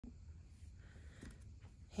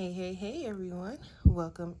Hey everyone,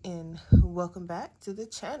 welcome back to the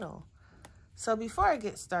channel. So before I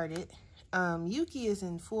get started, Yuki is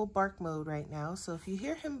in full bark mode right now, so if you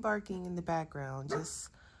hear him barking in the background, just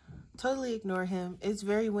totally ignore him. It's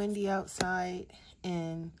very windy outside,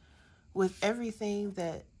 and with everything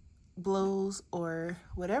that blows or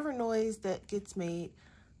whatever noise that gets made,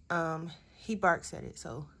 he barks at it.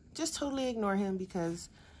 So just totally ignore him, because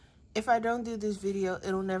if I don't do this video,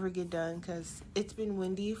 it'll never get done because it's been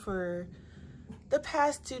windy for the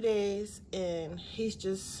past 2 days and he's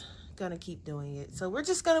just gonna keep doing it. So we're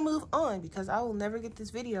just gonna move on because I will never get this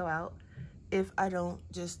video out if I don't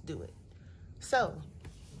just do it. So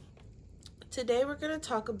today we're gonna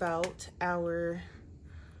talk about our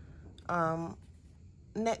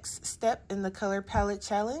next step in the color palette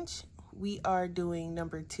challenge. We are doing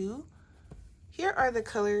number 2. Here are the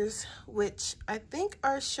colors, which I think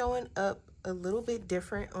are showing up a little bit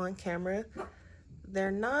different on camera. They're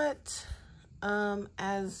not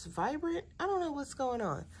as vibrant. I don't know what's going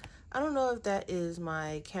on. I don't know if that is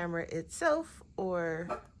my camera itself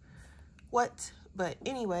or what, but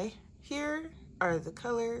anyway, here are the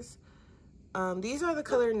colors. These are the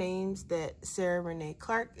color names that Sarah Renee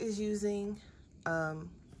Clark is using,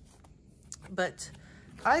 but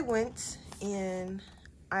I went and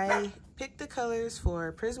I picked the colors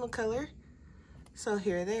for Prismacolor. So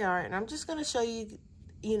here they are, and I'm just going to show you,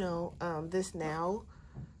 this now.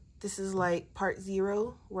 This is like part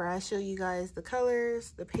 0 where I show you guys the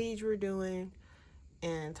colors, the page we're doing,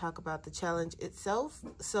 and talk about the challenge itself.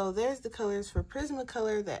 So there's the colors for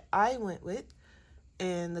Prismacolor that I went with,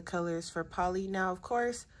 and the colors for Poly. Now, of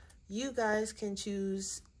course, you guys can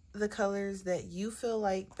choose the colors that you feel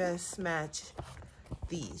like best match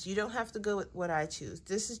these. You don't have to go with what I choose.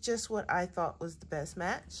 This is just what I thought was the best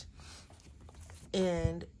match.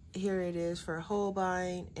 And here it is for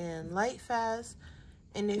Holbein and Lightfast.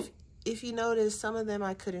 And if you notice, some of them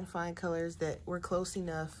I couldn't find colors that were close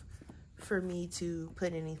enough for me to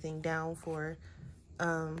put anything down for.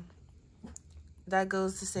 That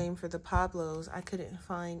goes the same for the Pablos. I couldn't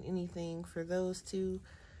find anything for those two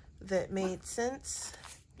that made sense.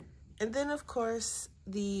 And then, of course,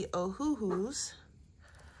 the Ohuhus.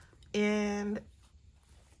 And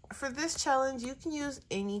for this challenge, you can use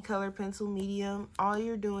any color pencil medium. All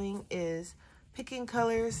you're doing is picking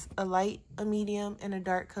colors, a light, a medium, and a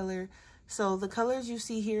dark color. So the colors you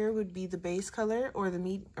see here would be the base color or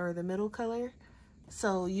the middle color.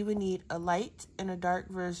 So you would need a light and a dark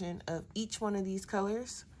version of each one of these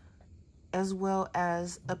colors, as well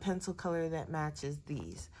as a pencil color that matches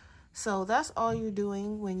these. So that's all you're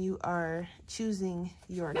doing when you are choosing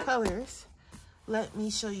your colors. Let me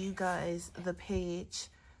show you guys the page.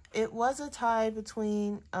 It was a tie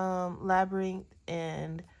between Labyrinth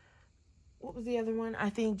and what was the other one? I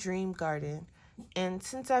think Dream Garden. And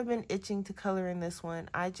since I've been itching to color in this one,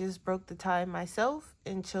 I just broke the tie myself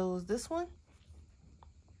and chose this one.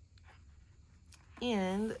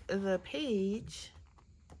 And the page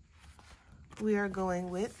we are going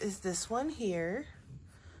with is this one here.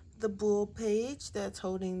 The bull page that's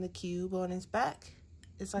holding the cube on its back.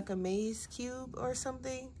 It's like a maze cube or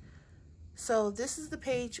something. So this is the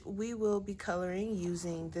page we will be coloring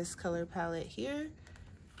using this color palette here.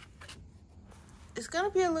 It's going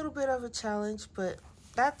to be a little bit of a challenge, but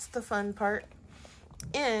that's the fun part.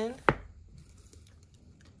 And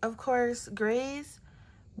of course, grays,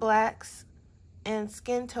 blacks, and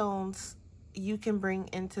skin tones you can bring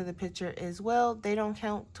into the picture as well. They don't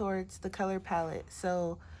count towards the color palette.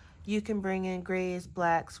 So you can bring in grays,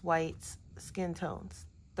 blacks, whites, skin tones.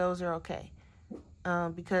 Those are okay,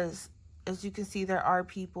 because as you can see, there are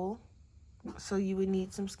people, so you would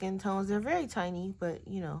need some skin tones. They're very tiny, but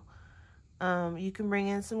you can bring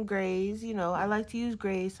in some grays. I like to use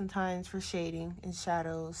grays sometimes for shading and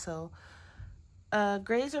shadows. So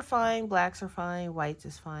grays are fine, blacks are fine, whites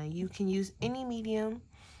is fine. You can use any medium.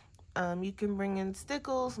 You can bring in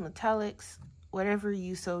stickles, metallics, whatever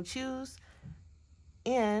you so choose.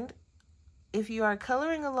 And if you are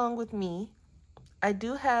coloring along with me, I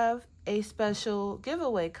do have a special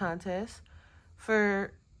giveaway contest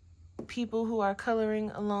for people who are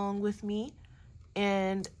coloring along with me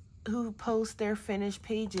and who post their finished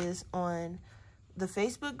pages on the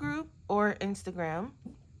Facebook group or Instagram.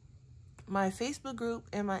 My Facebook group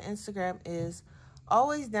and my Instagram is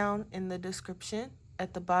always down in the description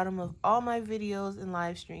at the bottom of all my videos and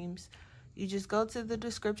live streams. You just go to the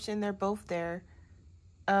description, they're both there.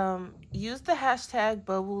 Use the hashtag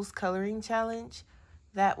 #BubblezColoringChallenge.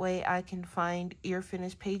 That way I can find your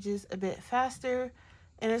finished pages a bit faster.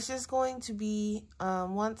 And it's just going to be,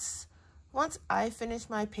 once I finish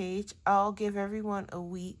my page, I'll give everyone a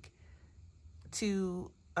week to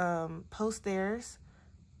post theirs.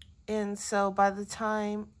 And so by the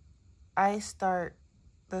time I start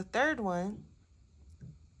the third one,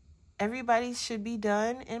 everybody should be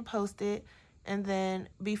done and posted. And then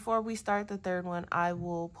before we start the third one, I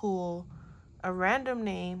will pull a random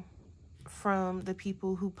name from the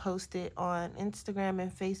people who posted on Instagram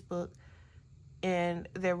and Facebook, and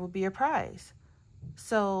there will be a prize.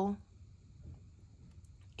 So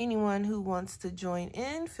anyone who wants to join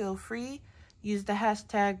in, feel free. Use the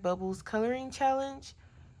hashtag #BubblezColoringChallenge,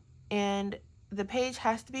 and the page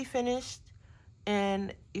has to be finished,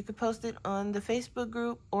 and you can post it on the Facebook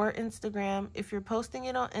group or Instagram. If you're posting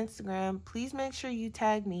it on Instagram, please make sure you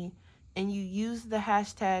tag me and you use the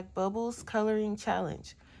hashtag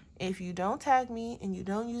 #BubblezColoringChallenge. If you don't tag me and you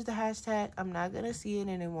don't use the hashtag, I'm not going to see it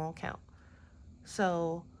and it won't count.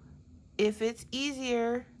 So if it's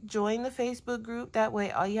easier, join the Facebook group. That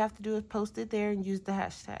way, all you have to do is post it there and use the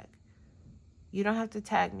hashtag. You don't have to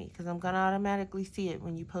tag me because I'm going to automatically see it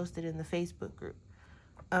when you post it in the Facebook group.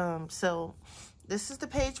 So this is the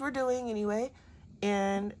page we're doing anyway.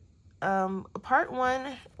 And part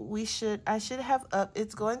one, I should have up.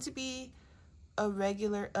 It's going to be a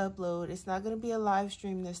regular upload. It's not going to be a live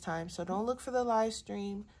stream this time. So don't look for the live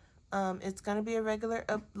stream. It's going to be a regular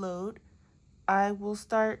upload. I will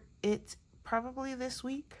start it probably this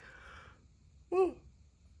week. Ooh,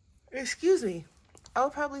 excuse me. I'll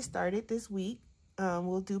probably start it this week.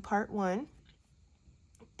 We'll do part one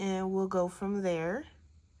and we'll go from there.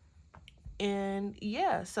 And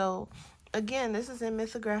yeah, so again, this is in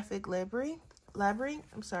Mythographic Labyrinth,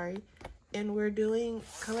 I'm sorry. And we're doing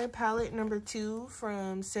color palette number 2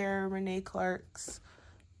 from Sarah Renee Clark's.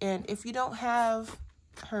 And if you don't have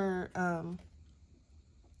her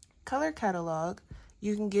color catalog,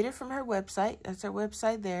 you can get it from her website. That's her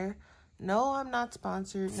website there. No, I'm not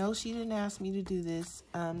sponsored. No, she didn't ask me to do this.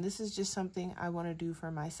 This is just something I want to do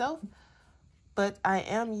for myself. But I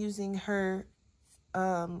am using her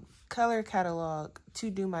color catalog to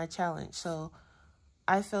do my challenge. So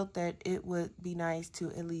I felt that it would be nice to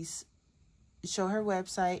at least show her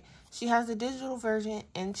website. She has the digital version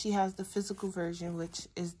and she has the physical version, which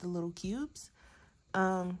is the little cubes.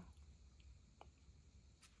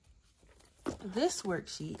 This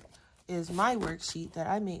worksheet is my worksheet that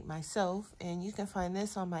I make myself, and you can find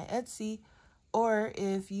this on my Etsy, or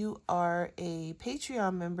if you are a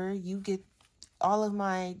Patreon member, you get all of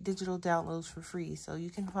my digital downloads for free. So you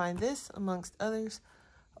can find this amongst others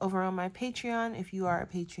over on my Patreon if you are a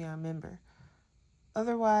Patreon member.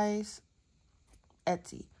 Otherwise,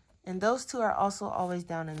 Etsy. And those two are also always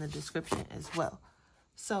down in the description as well.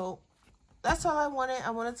 So that's all I wanted. I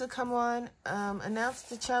wanted to come on, announce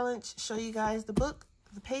the challenge, show you guys the book,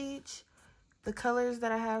 the page, the colors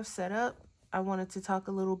that I have set up. I wanted to talk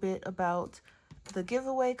a little bit about the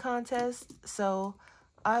giveaway contest. So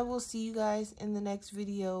I will see you guys in the next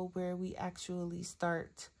video where we actually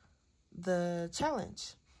start the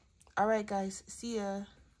challenge. All right, guys. See ya.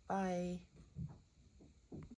 Bye.